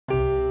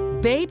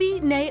Baby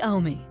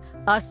Naomi,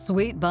 a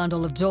sweet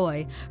bundle of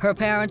joy. Her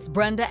parents,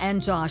 Brenda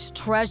and Josh,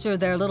 treasure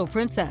their little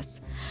princess.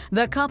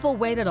 The couple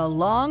waited a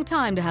long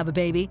time to have a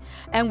baby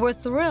and were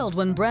thrilled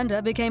when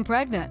Brenda became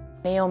pregnant.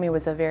 Naomi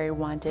was a very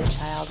wanted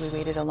child. We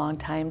waited a long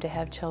time to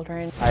have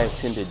children. I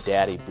attended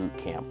daddy boot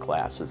camp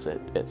classes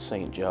at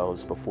St.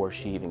 Joe's before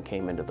she even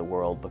came into the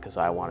world because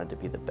I wanted to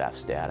be the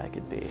best dad I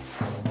could be.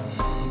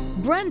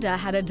 Brenda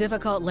had a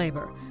difficult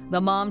labor.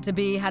 The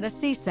mom-to-be had a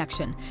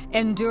C-section,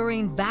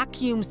 enduring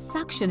vacuum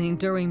suctioning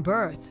during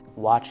birth.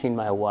 Watching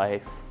my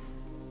wife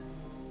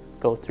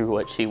go through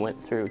what she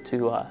went through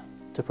to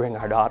bring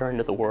our daughter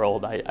into the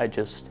world,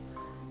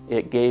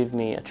 it gave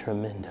me a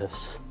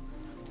tremendous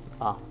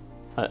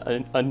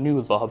a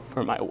new love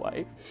for my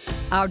wife.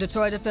 Our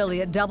Detroit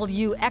affiliate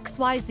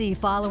WXYZ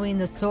following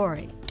the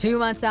story. 2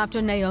 months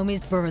after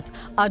Naomi's birth,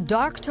 a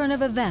dark turn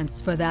of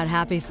events for that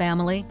happy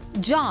family.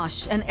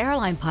 Josh, an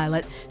airline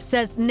pilot,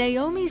 says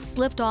Naomi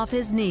slipped off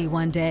his knee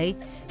one day.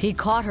 He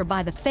caught her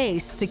by the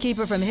face to keep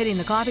her from hitting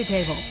the coffee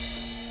table.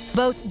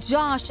 Both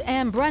Josh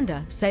and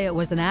Brenda say it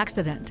was an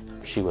accident.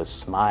 She was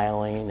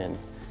smiling and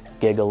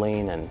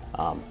giggling, and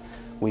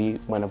we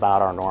went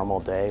about our normal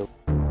day.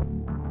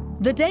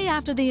 The day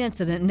after the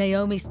incident,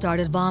 Naomi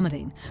started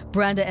vomiting.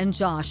 Brenda and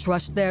Josh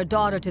rushed their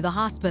daughter to the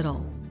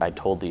hospital. I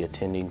told the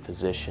attending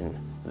physician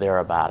there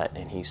about it,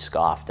 and he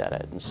scoffed at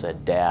it and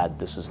said, "Dad,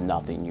 this is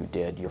nothing you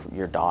did.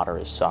 Your daughter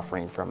is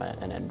suffering from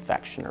an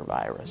infection or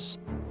virus."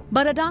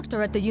 But a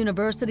doctor at the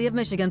University of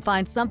Michigan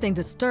finds something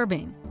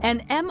disturbing.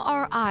 An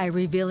MRI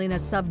revealing a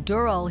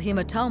subdural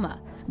hematoma.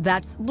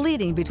 That's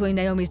bleeding between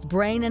Naomi's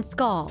brain and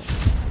skull.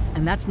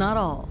 And that's not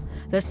all.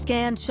 The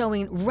scan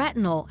showing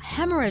retinal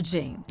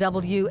hemorrhaging.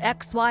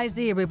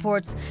 WXYZ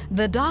reports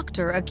the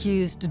doctor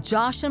accused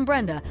Josh and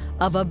Brenda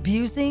of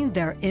abusing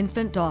their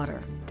infant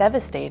daughter.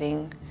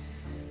 Devastating,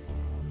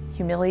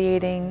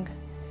 humiliating,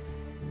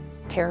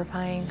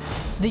 terrifying.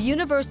 The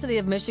University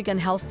of Michigan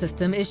Health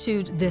System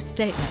issued this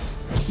statement.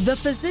 The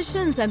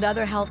physicians and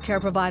other healthcare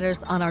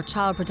providers on our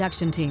child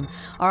protection team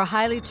are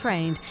highly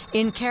trained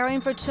in caring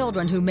for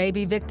children who may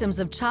be victims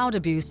of child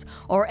abuse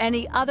or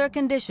any other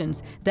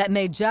conditions that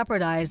may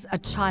jeopardize a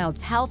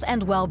child's health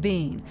and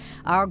well-being.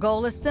 Our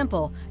goal is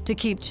simple: to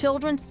keep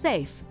children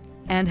safe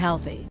and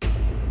healthy.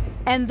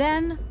 And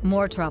then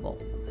more trouble.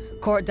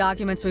 Court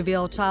documents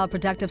reveal Child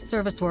Protective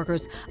Service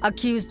workers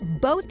accused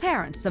both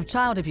parents of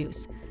child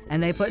abuse,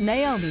 and they put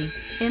Naomi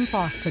in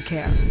foster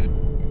care.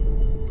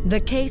 The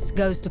case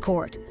goes to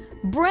court.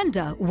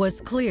 Brenda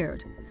was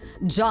cleared.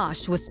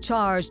 Josh was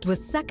charged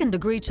with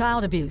second-degree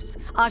child abuse,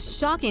 a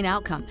shocking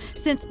outcome,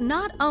 since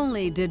not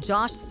only did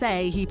Josh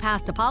say he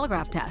passed a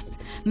polygraph test,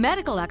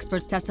 medical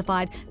experts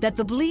testified that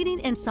the bleeding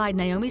inside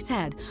Naomi's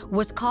head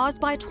was caused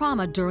by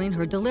trauma during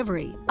her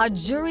delivery. A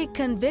jury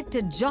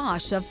convicted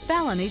Josh of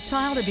felony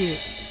child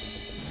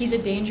abuse. He's a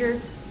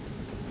danger,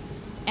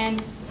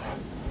 and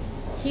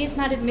he's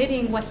not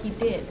admitting what he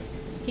did.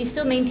 He's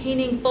still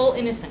maintaining full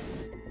innocence.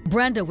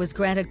 Brenda was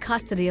granted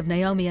custody of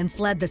Naomi and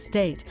fled the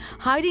state,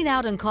 hiding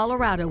out in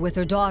Colorado with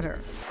her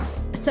daughter.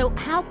 So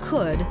how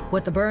could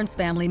what the Burns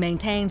family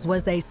maintains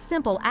was a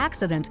simple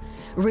accident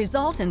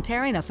result in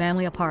tearing a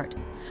family apart?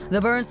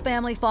 The Burns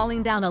family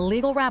falling down a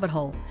legal rabbit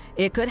hole.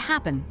 It could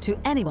happen to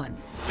anyone.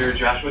 Is there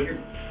Joshua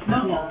here?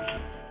 No.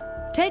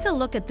 Take a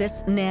look at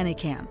this nanny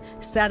cam,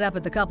 set up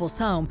at the couple's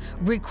home,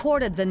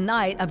 recorded the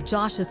night of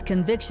Josh's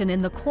conviction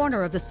in the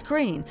corner of the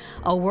screen.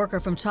 A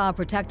worker from Child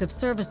Protective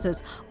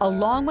Services,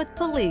 along with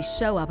police,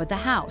 show up at the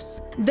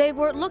house. They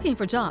were looking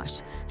for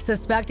Josh,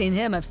 suspecting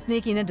him of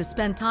sneaking in to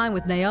spend time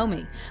with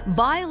Naomi,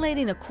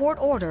 violating a court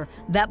order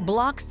that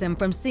blocks him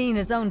from seeing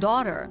his own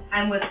daughter.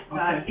 I'm with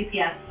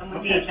CPS, I'm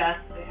with DHS.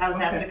 I was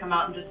having to come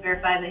out and just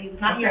verify that he was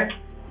not here.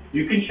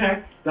 You can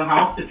check the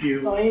house if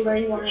you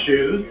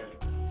choose.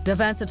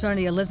 Defense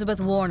attorney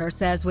Elizabeth Warner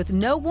says with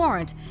no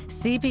warrant,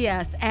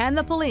 CPS and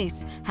the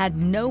police had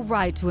no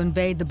right to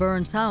invade the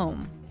Burns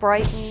home.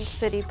 Brighton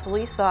City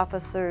police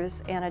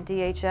officers and a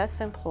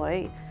DHS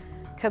employee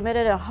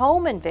committed a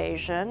home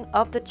invasion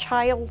of the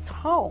child's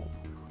home.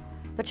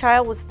 The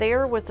child was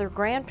there with their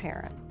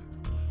grandparent.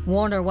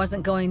 Warner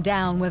wasn't going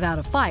down without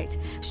a fight.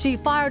 She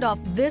fired off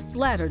this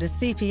letter to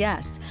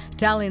CPS,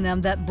 telling them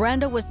that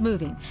Brenda was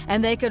moving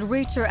and they could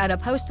reach her at a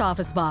post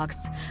office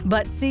box.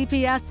 But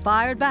CPS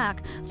fired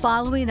back,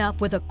 following up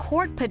with a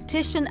court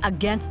petition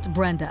against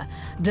Brenda,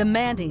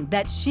 demanding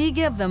that she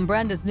give them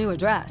Brenda's new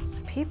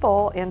address.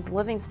 People in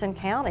Livingston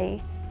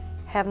County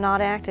have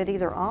not acted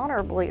either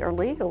honorably or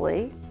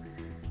legally.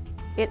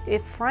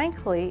 It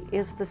frankly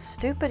is the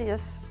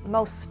stupidest,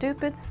 most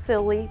stupid,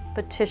 silly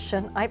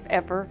petition I've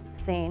ever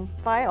seen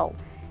filed.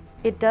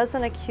 It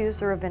doesn't accuse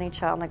her of any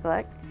child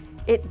neglect.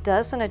 It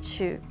doesn't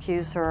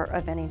accuse her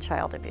of any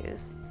child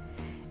abuse.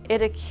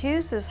 It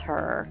accuses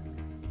her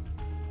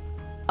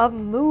of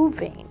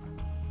moving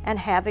and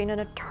having an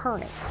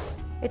attorney.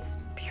 It's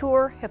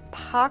pure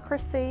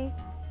hypocrisy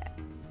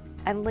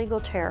and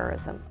legal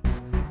terrorism.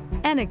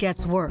 And it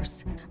gets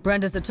worse.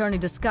 Brenda's attorney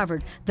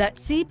discovered that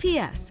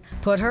CPS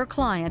put her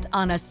client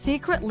on a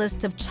secret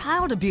list of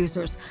child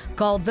abusers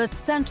called the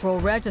Central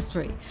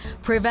Registry,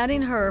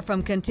 preventing her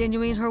from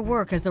continuing her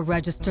work as a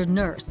registered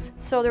nurse.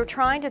 So they're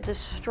trying to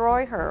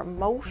destroy her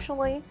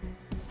emotionally,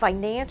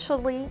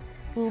 financially,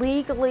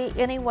 legally,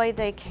 any way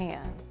they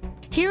can.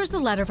 Here's a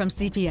letter from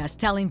CPS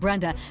telling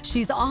Brenda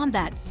she's on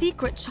that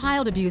secret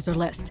child abuser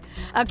list,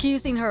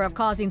 accusing her of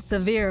causing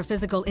severe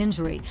physical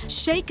injury,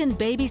 shaken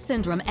baby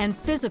syndrome, and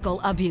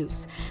physical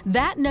abuse.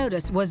 That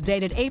notice was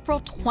dated April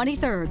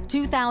 23,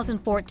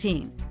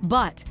 2014.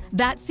 But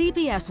that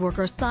CPS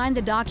worker signed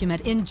the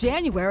document in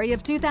January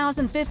of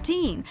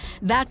 2015.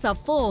 That's a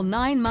full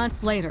 9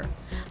 months later.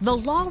 The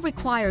law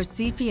requires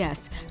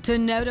CPS to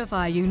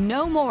notify you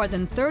no more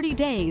than 30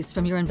 days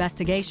from your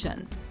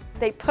investigation.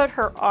 They put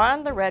her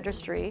on the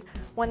registry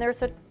when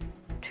there's a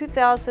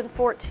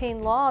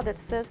 2014 law that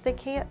says they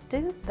can't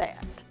do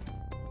that.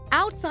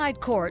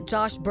 Outside court,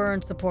 Josh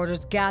Burns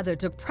supporters gathered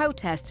to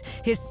protest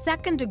his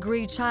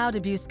second-degree child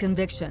abuse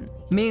conviction.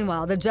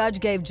 Meanwhile, the judge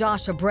gave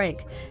Josh a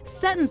break,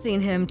 sentencing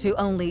him to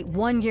only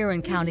 1 year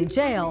in county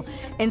jail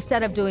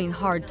instead of doing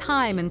hard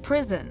time in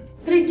prison.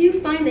 But I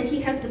do find that he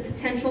has the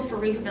potential for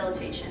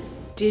rehabilitation.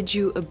 Did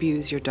you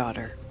abuse your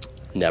daughter?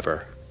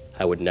 Never.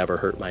 I would never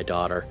hurt my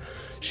daughter.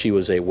 She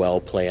was a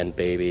well-planned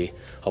baby,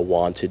 a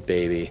wanted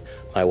baby.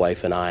 My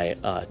wife and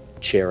I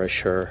cherish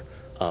her.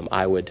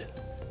 I would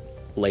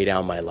lay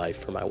down my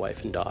life for my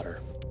wife and daughter.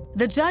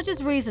 The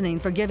judge's reasoning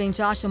for giving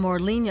Josh a more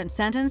lenient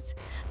sentence?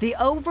 The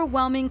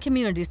overwhelming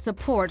community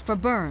support for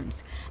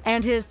Burns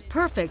and his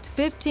perfect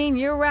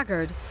 15-year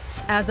record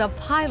as a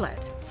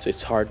pilot.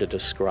 It's hard to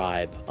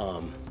describe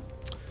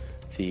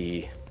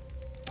the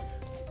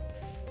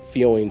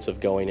feelings of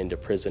going into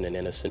prison an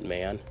innocent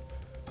man,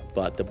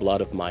 but the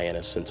blood of my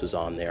innocence is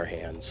on their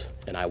hands,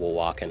 and I will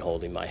walk in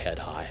holding my head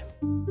high.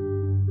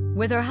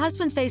 With her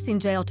husband facing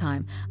jail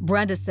time,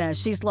 Brenda says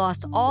she's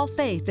lost all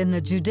faith in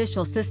the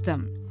judicial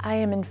system. I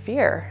am in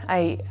fear.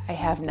 I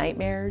have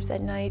nightmares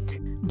at night.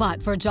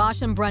 But for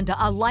Josh and Brenda,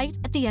 a light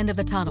at the end of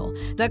the tunnel.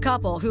 The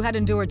couple, who had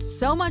endured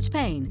so much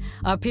pain,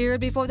 appeared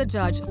before the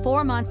judge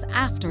 4 months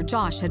after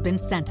Josh had been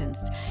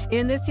sentenced.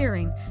 In this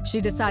hearing,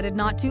 she decided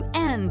not to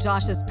end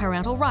Josh's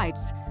parental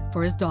rights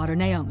for his daughter,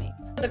 Naomi.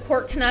 The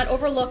court cannot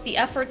overlook the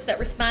efforts that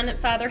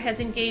respondent father has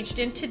engaged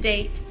in to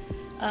date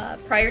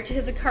prior to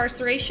his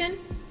incarceration.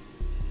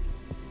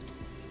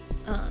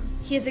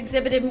 He has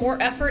exhibited more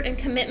effort and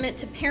commitment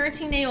to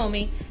parenting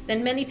Naomi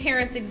than many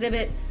parents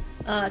exhibit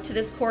to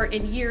this court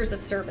in years of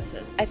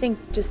services. I think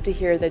just to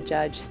hear the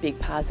judge speak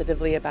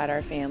positively about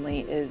our family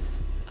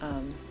is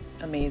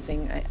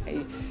amazing.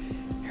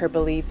 Her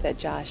belief that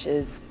Josh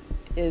is,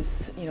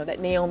 that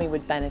Naomi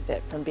would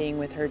benefit from being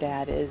with her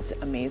dad is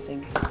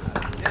amazing.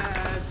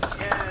 Yes,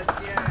 yes,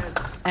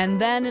 yes. And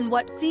then, in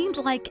what seemed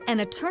like an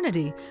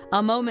eternity,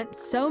 a moment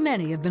so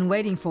many have been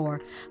waiting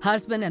for,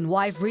 husband and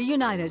wife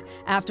reunited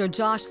after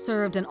Josh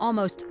served an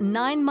almost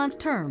 9-month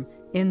term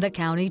in the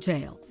county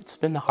jail. It's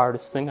been the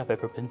hardest thing I've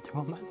ever been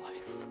through in my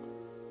life.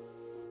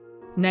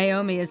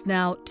 Naomi is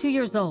now 2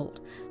 years old.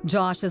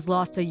 Josh has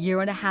lost 1.5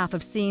 years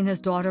of seeing his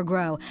daughter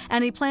grow,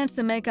 and he plans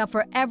to make up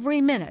for every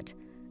minute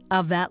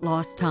of that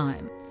lost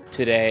time.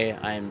 Today,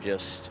 I am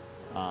just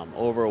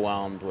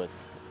overwhelmed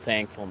with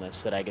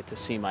thankfulness that I get to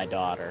see my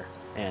daughter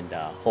and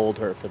hold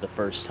her for the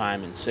first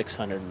time in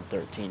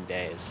 613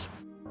 days.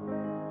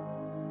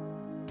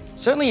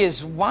 Certainly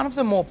is one of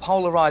the more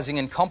polarising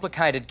and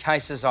complicated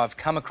cases I've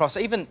come across.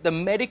 Even the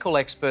medical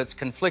experts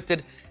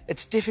conflicted.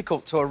 It's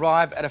difficult to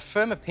arrive at a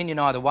firm opinion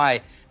either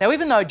way. Now,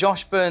 even though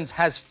Josh Burns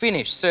has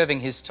finished serving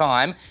his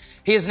time,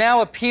 he is now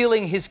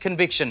appealing his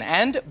conviction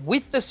and,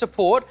 with the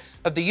support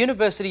of the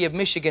University of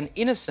Michigan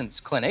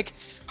Innocence Clinic,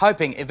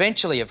 hoping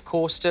eventually, of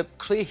course, to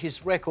clear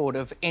his record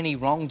of any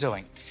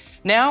wrongdoing.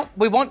 Now,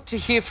 we want to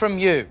hear from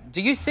you.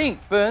 Do you think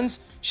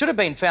Burns should have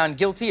been found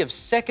guilty of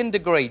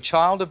second-degree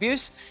child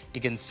abuse? You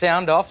can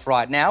sound off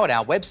right now at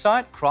our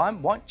website,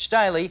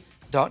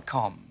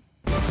 crimewatchdaily.com.